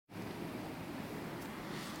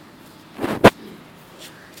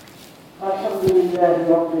الحمد لله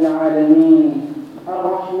رب العالمين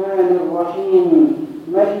الرحمن الرحيم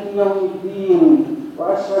مالك يوم الدين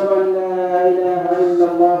وأشهد أن لا إله إلا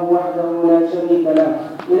الله وحده لا شريك له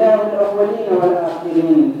إله الأولين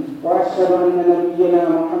والآخرين وأشهد أن نبينا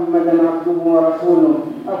محمدا عبده ورسوله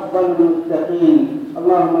أفضل المتقين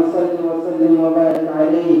اللهم صل وسلم وبارك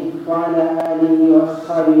عليه وعلى آله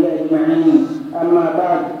وأصحابه أجمعين أما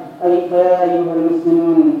بعد فيا أيها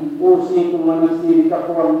المسلمون أوصيكم ونفسي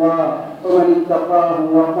بتقوى الله ومن اتقاه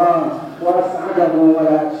وقاه وأسعده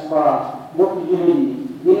ولا أشقاه mbokk jullit yi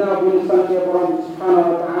ginnaaw bi ñu sante borom bi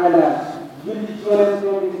subhanahu wa taala julli ci yonente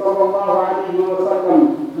bi sallallahu alayhi wa sallam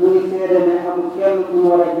ñu ngi seede ne amul kenn ku ñu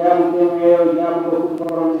war a jaamu kenn yeeyoo jaamu ko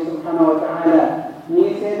borom bi subhanahu wa taala ñu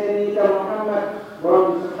ngi seede ne itam Muhammad borom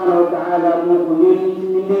bi subhanahu wa taala moo ko yónni ci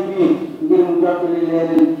mbindeef yi ngir mu jottali leen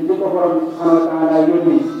li ko borom bi subhanahu wa taala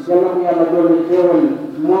yónni yal na ko yàlla dolli xéewal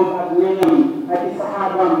moom ak ñoñam ak i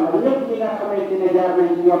saxaabaam ak ñëpp ñi nga xamante ne jaar nañ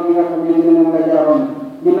ci yoon yi nga xamante ne moom la jaaroon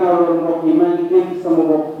ginnaaw loolu mbokk yi maa ngi dégg sama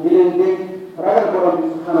bopp di leen dégg ragal borom bi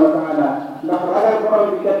subhanahu wa taala ndax ragal borom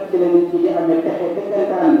bi kat ci la nit ñi di amee texe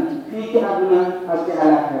dëggantaan fii ci àdduna ak ci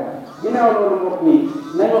àllaaxira ginnaaw loolu mbokk yi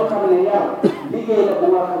nañu xam ne yar liggéey la bu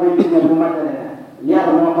nga xamante ne bu matale la yar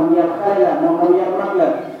moo xam yar xale la moo xam yar mag la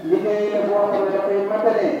liggéey la boo xam ne dafay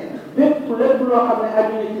matale lépp loo xam ne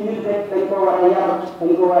adduna ci nit rek dañ ko war a yar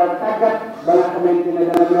dañ ko war a tàggat ba nga xamante ne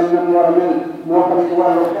dana mel na mu war a mel moo xam ci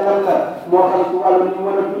wàllu xelam la moo xam ci wàllu ni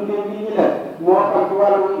mën a dundee nit ñi la moo xam ci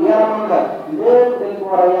wàllu yaramam la lépp dañ ko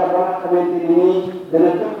war a yar ba nga xamante ne nii dana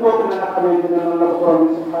dëppoo na nga xamante ne noonu la ko borom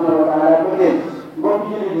bi subhanahu wa taala bëggee mbokk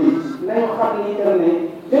jullit yi nañu xam ni itam ne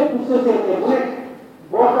bépp société bu nekk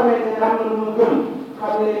boo xamante ne am na lu mu gëm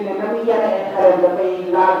xam ne ne na muy yare ay xale dafay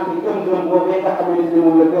laal ci gëm-gëm boobee nga xamante ne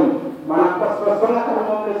moom la gëm maanaam pas-pas ba nga xam ne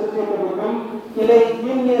moom la société bi gëm ci lay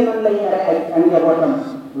génnee nan lay yare ak njabootam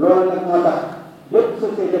loolu nag moo tax bépp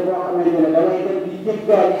société boo xamante ne da ngay dem di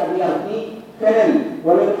jéggaani ak yar ci feneen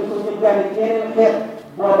wala di ko jéggaani ci yeneen xeet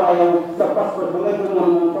boobaa yow sa pas-pas ba nga gëmoon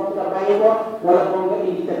moom foog nga bàyyi ko wala foog nga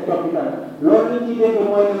indi teg coppital loolu liñ ci dégg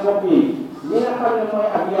mooy ne mbokk yi li nga xam ne mooy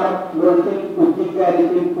ak yar loolu kenn ko jéggaani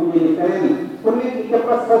kenn ko jëli feneen ku nekk ca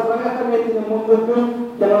pas-pas ba nga xamante ne moom nga gëm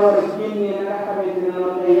ca la war a génnee na nga xamante ne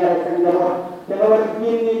noonu ngay yare sa njaboot ca la war a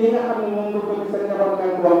génnee li nga xam ne moom nga bëgg sa njaboot nga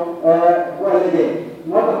ko wala dee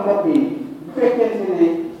moo tax mbokk yi bu fekkente ne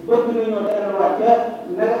bëgg nañoo delluwaat ca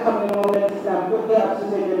na nga xam ne moom la islam bëgg ak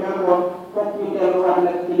société même foog ñu delluwaat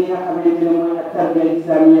nag ci li nga xamante ne mooy ak tarbiya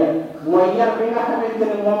islamiyya mooy yar bi nga xamante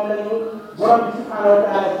ne moom lañu borom bi subhanahu wa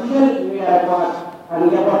taala digal ñu yare ko ak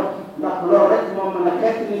njaboot ndax loolu rek moo mën a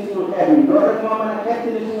xeet ni suñu xeet yi loolu rek moo mën a xeet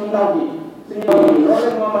ni suñu ndaw bi suñu ndaw yi loolu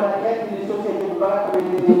rek moo mën a xeet ni société bi ba nga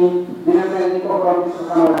xamante ne nii dina mel ni ko borom bi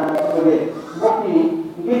subhanahu wa taala bëggee mbokk yi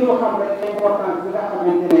ngir ñu xam rek importance bi nga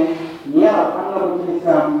xamante ne yar am na ko ci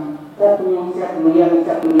lislaam fokk ñu seetlu yenn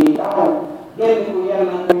seetlu yi taxaw génn ko yenn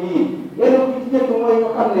yii génn ko ci jëkk mooy ñu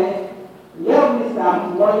xam ne yarum lislaam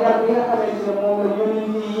mooy yar bi nga xamante ne moom la yónni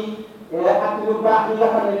yi ak yu baax yi nga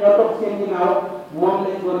xam ne ñoo topp seen ginnaaw moom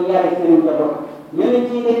lañ doon yare seen njaboot yeneen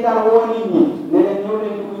ci dañ daan woo nit ñi ne leen ñëw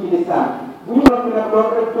leen dugg ci lislaam bu ñu noppi nag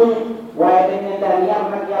loolu rek doyut waaye dañ leen daan yar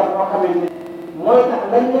nag yar boo xamante ne mooy tax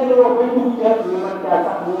lañ leen di woo bay dugg ca ñu mën caa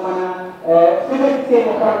sax mu mën a fexe seen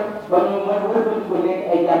i xol ba ñu mën wëlbati ko nekk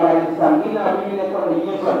ay jàmbaari lislaam ginnaaw bi ñu nekkoon ay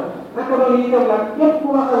yéefar naka loolu itam nag képp ku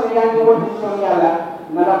nga xam ne yaa ngi woote ci ñoom yàlla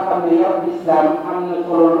na nga xam ne yarum lislaam am na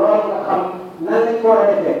solo lool nga xam nan lañ ko war a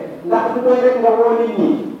defee ndax du doy rek nga woo nit ñi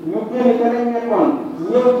ñu génn ca lañ nekkoon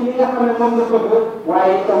ñëw ci li nga xam ne moom nga bëgg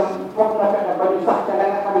waaye itam foog nga fexe ba ñu sax ca la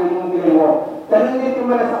nga xam ne moom nga leen woo te nañ leen ko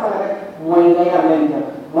mën a saxal rek mooy nga yar leen ca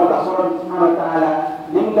moo tax borom subhanahu wa taala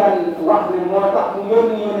li mu daan wax ne moo tax mu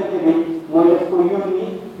yónni yónnente bi mooy def ko yónni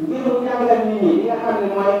ngir mu jàngal nit ñi li nga xam ne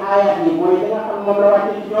mooy aayat yi mooy li nga xam ne moom la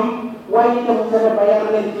wàcce ci ñoom waaye itam fexe ba yar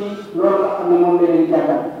leen ci loolu nga xam ne moom la leen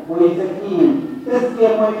jàngal mooy zakiim tëskee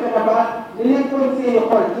mooy fexe ba li nekkoon seeni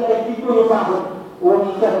xol ci ay jikko yu baaxul wala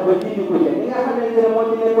mu fexe ba dindi ko ca li nga xamante ne moo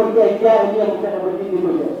ci nekkoon ci ay jaay yi mu fexe ba dindi ko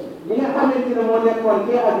ca li nga xamante ne moo nekkoon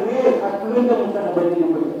ci ak réer ak lëndëm mu fexe ba dindi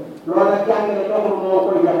ko ca loolu nag jàngale dong moo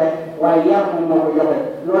koy joxe waaye yar moom moo koy joxe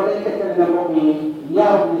loolu day fekkale ne mbokk yi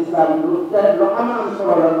yaru lislaam lu am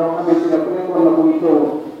solo la loo xamante ne ku nekkoon na ko yittewoo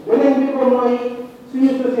beneen bi ko mooy suñu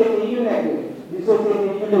société yi ñu nekk di société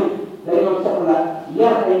yu nekk dañoo soxla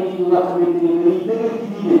yar ay nit ñi nga xamante ne dañuy dëgër ci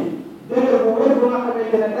diine dëgër bu wér bu nga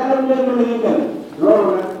xamante ne dara lu leen mën a yëngal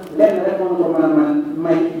loolu nag lenn rek moom ko mën a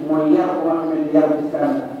may mooy yar bu nga xamante ne yaru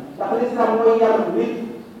lislaam la ndax lislaam mooy yar nit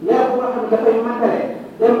yar bu nga xam ne dafay matale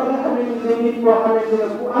dem ba nga xamante ne nit koo xamante ne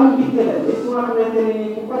ku am yitte la nit ku nga xamante ne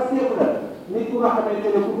nit ku pasteef la nit ku nga xamante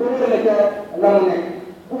ne ku dëgër la ca la mu nekk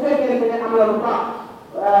bu fekkente ne am am na lu baax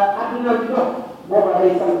adduna bi dox booba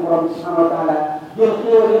day sant borom subhanahu wa taala jël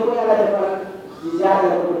xéewal yi ko yàlla defal di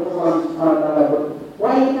jaarale ko ci borom subhanahu wa taala bëgg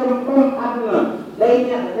waaye itam comme adduna day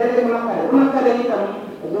neex léeg-léeg mu naqare bu naqare itam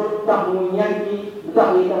du tax mu ñaan ci du tax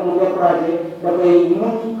itam mu découragé dafay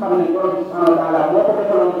muñ xam ne borom subhanahu wa taala moo ko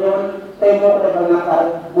defaloon xéewal tey moo ko defal naqar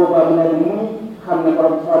boobaa mu ne muñ xam ne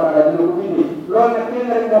borom subhanahu wa taala dina ko bindee loolu nag kenn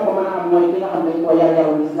rek moo ko mën a am mooy ki nga xam ne dañ koo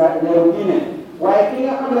yaru islam yaru diine waaye ki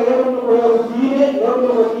nga xam ne yaru na ko yaru diine yaru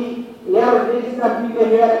na ko ci yaru islam bi ñu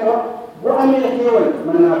yore ko bu amee xéewal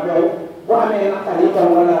mën naa feew bu amee naqar itam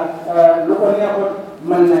wala lu ko neexul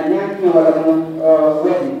mën naa ñaan ci wala mu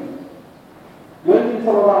wetti yonent bi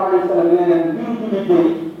sallallahu alayhi wa sallam nee na mbiru jullit day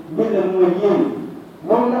mbir la mu yéem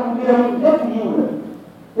moom ndax mbiram lépp yiw la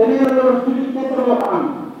te nee na loolu jullit kese moo ko am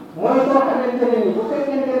mooy soo xamante ne ni bu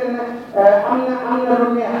fekkente ne nag am na lu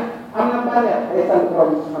neex am na bànneex day sant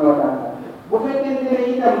borom subhanahu wa taala bu fekkente ne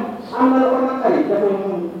itam am na lu ko naqari dafay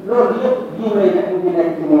muñ loolu yëpp yiw lay nekk mu ngi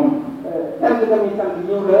nekk ci moom sant nga muy sant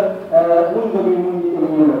yiw la muñ nga muy muñ itam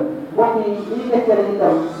yiw la mbokk yi liy dekkale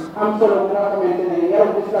itam am solo bu nga xamante ne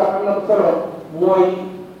yaru islam am na ko solo mooy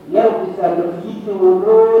yaru islam dafa yittewoo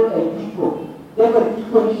lool ay jikko defar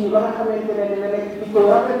jikko nit ñi ba nga xamante ne dina nekk jikko yu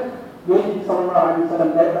rafet yonent bi sallallahu alayhi wa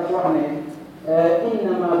sallam day dafa wax ne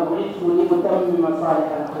innama bu'ithtu li utammima salih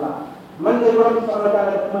al axlaq man de borom subhanahu wa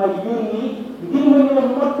taala dafa maa yónni ngir ma ñëw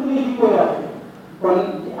mottali jikko yu rafet kon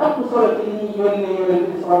ci ëpp solo ci li ñuy yónnee yonent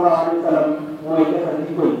bi sallallahu alayhi wa sallam mooy defar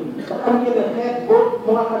jikko yi te xam ngeen ne xeet boobu mu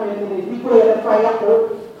nga xamante ne jikko yi dafa yàqu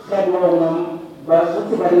xeet woowu moom ba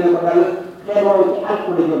musiba dina ko dal xeet woowu ci àlku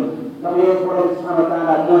la jëm ndax yow borom subhanahu wa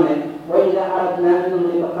taala moo ne wa ida aradna an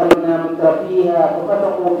nuhlika qarna mutrafiha fa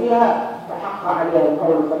fasaqu fiha fa xaqa alayha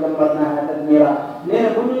alqawlu fa dammarnaha tadmira nee na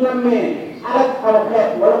bu ñu nammee alak aw xeet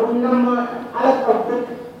wala bu ñu namm alak aw dëkk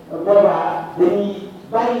boobaa dañuy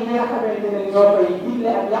bàyyi ñi nga xamante ne ñoo koy digle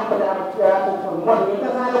ak yàqute ak mbon ñu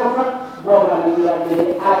tasaare ko fa boobaa dañuy daal di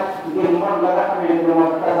alak ngir mbon la nga xamante ne moo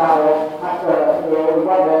ko tasaaroo ak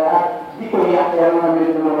mbon ak jikko yi yàq ya nga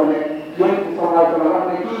xamante ne moo ko nekk yonent bi sallallahu alayhi wa sallam wax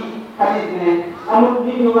ne kii xadis ne amul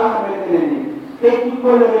nit ñu nga xamante ne ni fekk ci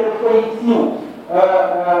kóllëre daf koy siiw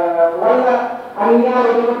wala ak ñaaro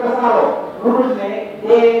di ko tasaaroo lu dul ne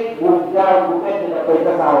dee bu gaaw bu fekk da koy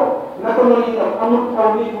tasaaroo naka noonu itam amul aw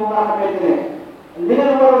nit bu nga xamante ne li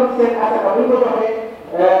nga waroon seen asaka bu ñu ko joxee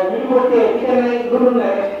ñu ngi ko téye ci kenn lu dul ne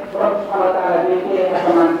rek borom subhanahu wa taala day téye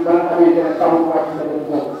asamaan si ba nga xamante ne taw bu wàcc sa dëkk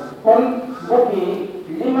boobu kon mbokk yi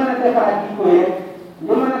li mën a defaraat jikko yi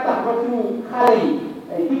li mën a tax ba suñu xale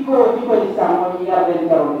yi jikko lislaam mooy ñu yar leen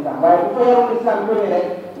yarul lislaam waaye bu ko yarul lislaam jógee rek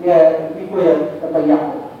jikko ya dafa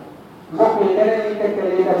yàqu mbokk yi leneen ñi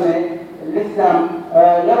tegtale itam ne lislaam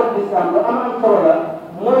yarul lislaam lu am solo la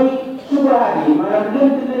mooy subahaat yi maanaam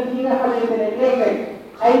lënt yi nga xamante ne léeg-léeg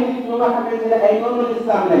ay nit ñu nga xamante ne ay noonu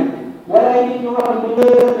lislaam lañ wala ay nit ñu nga xam ne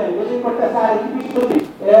ñoo lañ dañu ko tasaare ci biir suuf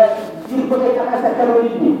ngir bëgg a jaxase xelu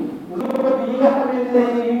nit ñi ngir bëgg yi nga xamante ne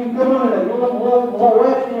ni ñu gëmoon la ñu moo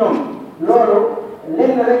wees ci ñoom loolu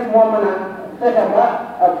lenn rek moo mën a fexe ba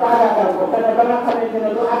faagaagal ko fexe ba nga xamante ne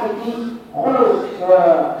du àgg ci xolu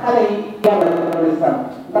xale yi yarul islam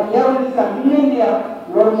ndax yarul islam bi ñu leen di yar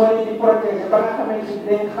loolu moo leen di protéger ba nga xamante ni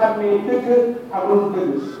dañ xàmmee dëgg ak lu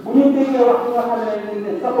dëgg bu ñu déggee wax nga xam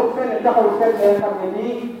ne saxul fenn taxawul fenn day xam ne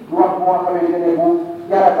lii du wax moo xamante ne bu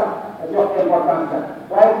jara sax jox importance la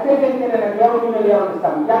waaye bu fekkente ne nag yaruñu leen yarul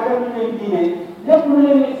islam jàngal ñu leen diine lépp lu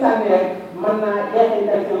leen di sànni rek mën naa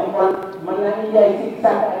jeexital seen xol mën naa indi ay si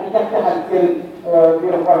sànq ak i jax-jaxal seen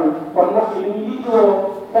biir xol kon mbokk yi ñu yittoo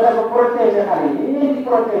fexe ba protéger xale yi li leen di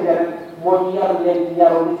protéger rek moo ñu yar leen ci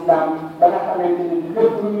yarul islam ba nga xamante ni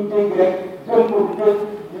lépp lu ñu dégg rek gëm ko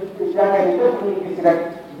di jàngale ni lépp lu ñu gis rek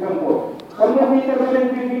gëm ko kon mbokk yi tamit leen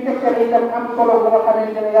bi ñu tegtal itam am solo bu nga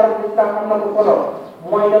xamante ne yarul islam am na ko solo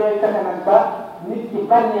mooy damay fexe nag ba nit ki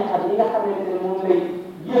bànneex ak yi nga xamante ne moom lay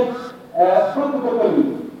yëg bëgg-bëgg yi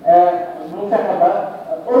mu fexe ba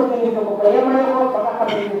organiser ko ba yemale ko ba nga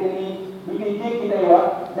xamante ne nii lu ñuy jéggi day wax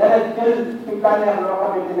dana jël ci bànneex loo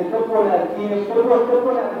xamante ne dëppoo na ak diine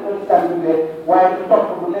dëppoo na ak islam bi waaye du topp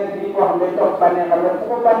bu nekk di koo xam ne topp bànneexam rek ku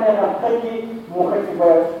ko bànneexam xëcc mu xëcc ba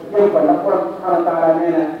jël ko ndax borom subhanahu wa taala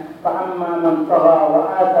nee na fa amma man taga wa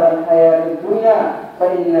athara al hayata dunya fa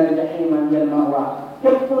inna al jahima hiya al mawa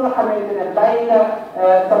képp ku nga xamante ne bàyyi nga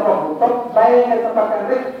sa bopp topp bàyyi nga sa bakkan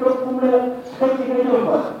rek topp fu mu la xëcc nga jëm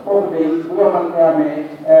fa foofu day bu yomal ko amee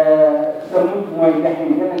sa mujj mooy jahim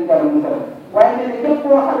yeneen kàlla musal waaye nee na képp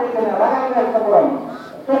koo xamante ne ragal nga sa borom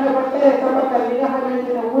fexe ba tere sa bakkan li nga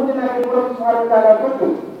xamante ne wuute naa ne borom subhanahu wa taala bëgg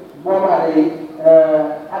boobaa day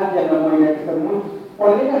aljanna mooy nekk sa mujj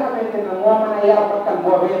kon li nga xamante ne moo mën a yar bakkan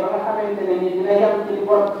boobee ba nga xamante ne nii dina yem ci li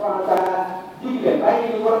borom subhanahu wa taala digle bàyyi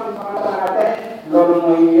li borom bi subhanahu wa taala tere loolu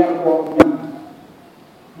mooy yar boobu ñam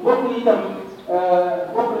mbokk yi itam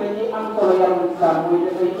bokk na ci am solo yarum islam mooy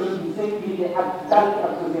dafay indi sécurité ak dal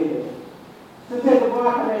ak société boo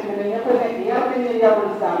nga xamante ne ña fa nekk yar nañ leen yarul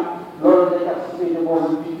islam loolu day tax société boobu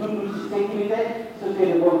di dund ci sécurité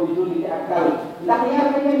société boobu di dund ci ak dal ndax yar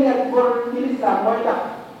nañ leen yar ci l'islam mooy tax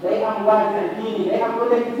day am waajal diini day am lu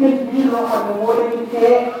nekk seen biir loo xam ne moo leen di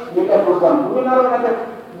tee ñu def lu bon bu ñu naroon a def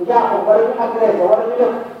njaaxu wala ñu agressé wala ñu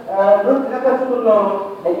def lu naka sudul noonu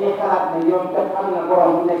dañuy xalaat ne ñoom kat am na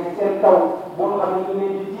borom bu nekk seen kaw boo xam ne ñu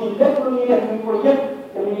leen di jiiñ lépp lu ñuy def ñu ko yëpp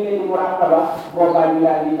te ñu ngi leen di muraqaba boobaa ñu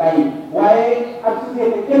daal di bàyyi waaye ak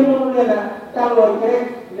société kenn mënu leen a tàlloo ci rek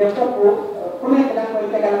ne fokk ku nekk da nga koy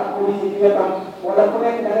tegal ak police ci wetam wala ku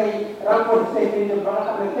nekk da ngay renforcer sécurité ba nga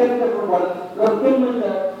xam ne kenn deful bon loolu kenn mën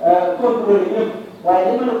a contrôler ñëpp waaye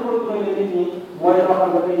li mën a contrôler nit ñi mooy loo xam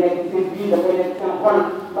dafay nekk seen biir dafay nekk seen xol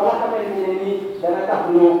ba nga xamante ne nii dana tax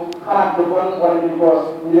ñu xalaat lu bon wala ñu ko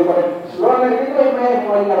def loolu nag li koy maye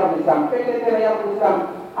mooy yaram islam fekkente ne yaram islam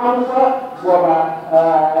am fa boobaa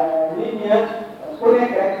nit ñi nag ku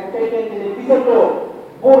nekk rek bu fekkente ne gisatoo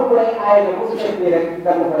buur bu lay aaye na bu def nii rek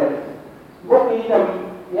da nga ko def mbokk yi itam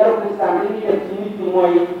yaram islam li ñuy def ci nit ñi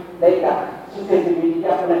mooy day tax société bi di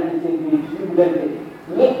jàppalante seen biir di dimbalante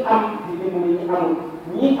ñi am di dimbali ñi amul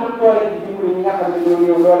ñi am doole di dimbali ñi nga xam ne ñoo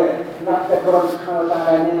néew doole ndax te borom subhanahu wa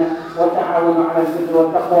taala nee na wa taawanu ala albirri wa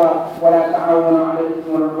taqwa wala taawanu ala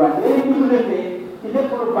al-ithmi wal udwan yéen dimbalante ci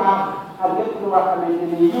lépp lu baax ak lépp loo xamante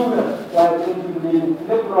ne yiw la waaye dañu dimbali ci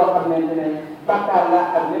lépp loo xamante ne bàkkaar la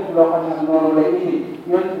ak lépp loo xam ne noonu lay indi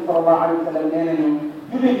yonent bi sallallahu alayhi wa sallam nee nañu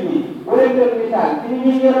jullit ñi bu leen doon misaal ci ni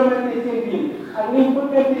ñuy yërëmante seen biir ak ni ñu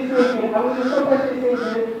bëggante seen biir ak ni ñu soppante seen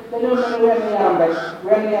biir dañoo mel ni wenn yaram rek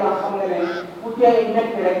wenn yaram xam nga ne bu tey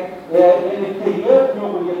nekk rek yenn kër yëpp ñoo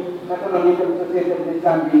ko yëg naka noonu ñu dem société de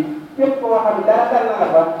l'islam bi képp koo xam ne dara dal na la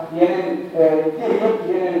fa yeneen kër yëpp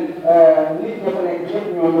yeneen nit ña fa nekk yëpp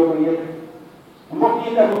ñoo ko yëg mbokk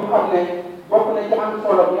yi tamit ñu xam ne bokk na ci am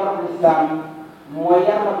solo bi yaram l'islam mooy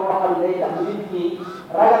yàlla boo xam ne day tax nit ki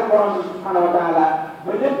ragal borom bi subhanahu wa taala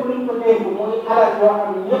ba lépp luñ ko dégg muy alal yoo xam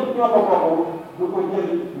ne ñëpp ñoo ko bokk du ko jël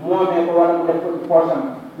moomee ko wala mu def ko ci poosam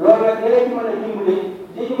loolu nag yéen ci mën a dimbali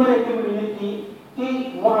li ci mën a dimbali nit ki ci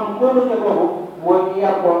mu am kóolute boobu mooy ñu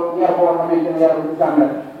yar boo xamante ne yarul islam la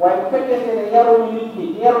waaye bu fekkente ne yaruñu nit ki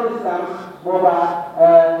ci yarul islam boobaa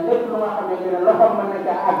lépp lu nga xamante ne loxoom mën na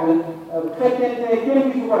ca àgg bu fekkente ne kenn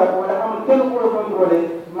gisu ko rek wala amul kenn ku la contrôlé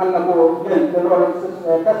mën na koo jël te loolu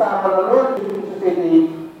tasaaroo la loolu ci biir société yi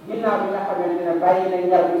ginnaaw bi nga xamante ne bàyyi nañ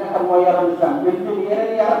yar bi nga xam mooy yarul islam dañ jóg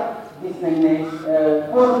yeneen yar gis nañ ne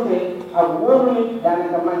kóolute ak wóoru nit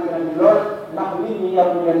daanaka manqué na ci lool ndax nit ñi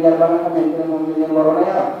yaruñu leen yar ba nga xamante ne moom la leen waroon a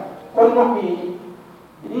yaram kon mbokk yi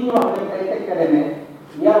lii ñu wax dañ koy tegtale ne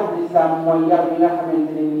yarul islam mooy yar bi nga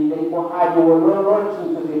xamante ne nii dañ ko aajowoo lool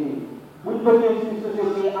suñu société yi buñ bëggee suñu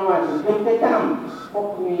société yi avancé jëm te kanam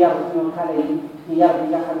fokk ñu yar suñu xale yi ci yar bi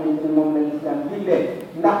nga xamante ne moom la islam digle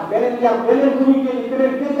ndax beneen bu ñu jëlee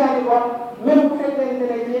beneen déggaani ko même bu fekkente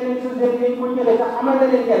ne yeneen société yi ko jëlee sax amal na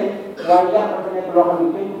leen njëriñ waaye yar dafa nekk loo xam ne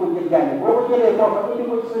kenn du ko jéggaani boo ko jëlee foofa indi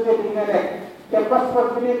ko ci société bi nga nekk te passeport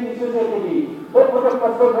bi nekk ci société bi boo ko def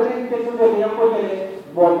passeport ba nekk ci société yi nga ko jëlee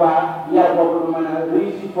boobaa yar boobu du mën a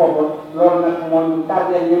réussir foofu loolu nag moo ñu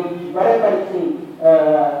tardeel ñun bare bari ci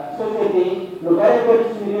société yi lu bare bari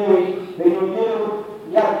suñu réew yi dañoo jëlewut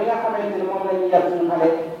yar bi nga xamante ne moom la ñuy yar suñu xale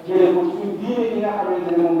jëlee ko suñu diine bi nga xamante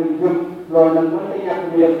ne moom lañu gëm loolu nag mën na ñàkk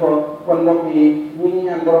ñu def ko kon mbokk yi ñu ngi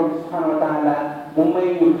ñaan borom bi subhanahu wa taala mu may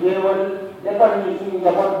ñu jéewal defal ñu suñu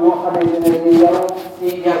njaboot boo xamante ne dañuy yaru ci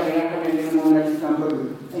yar bi nga xamante ne moom la islam bëgg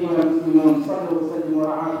أيها المسلمون صلوا وسلموا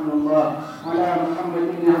رعاكم الله على محمد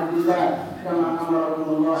بن عبد الله كما أمركم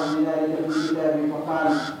الله بذلك في كتابه فقال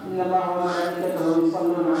إن الله وملائكته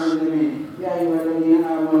يصلون على النبي يا أيها الذين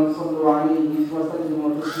آمنوا صلوا عليه وسلموا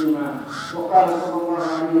تسليما وقال صلى الله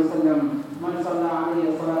عليه وسلم من صلى عليه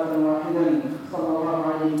صلاة واحدا صلى الله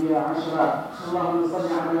عليه بها 10 اللهم صل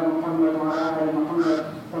على محمد وعلى آل محمد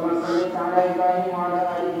كما صليت على إبراهيم وعلى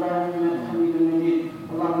آل إبراهيم إنك حميد مجيد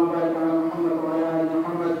اللهم بارك على محمد وعلى آل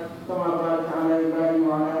محمد كما باركت على إبراهيم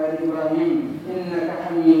وعلى آل إبراهيم إنك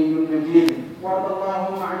حميد مجيد وارض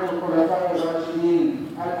اللهم عن الخلفاء الراشدين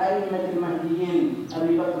الأئمة المهديين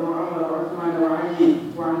أبي بكر وعمر وعثمان وعلي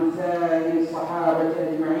وعن سائر الصحابة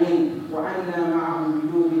أجمعين وعنا معهم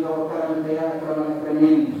بجودك وكرمك يا أكرم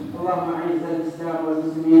الأكرمين اللهم أعز الإسلام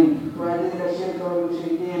والمسلمين وأذل الشرك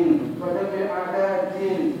والمشركين ودمر أعداء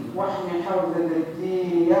الدين واحم حوزة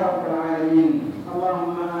الدين يا رب العالمين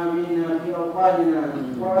اللهم آمنا في أوطاننا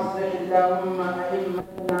وأصلح اللهم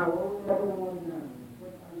أئمتنا وولاة أمورنا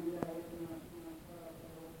واجعل ولايتنا في من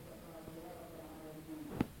خافك واتقاك يا رب العالمين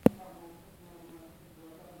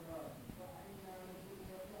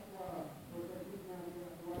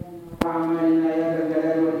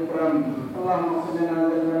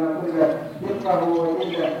دقه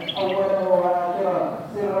وجله، أوله وآخره،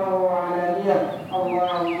 سره وعلانية.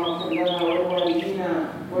 اللهم اغفر لنا ولوالدينا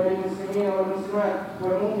وللمسلمين والمسلمات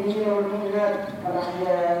والمؤمنين والمؤمنات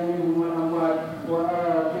الأحياء منهم والأموات.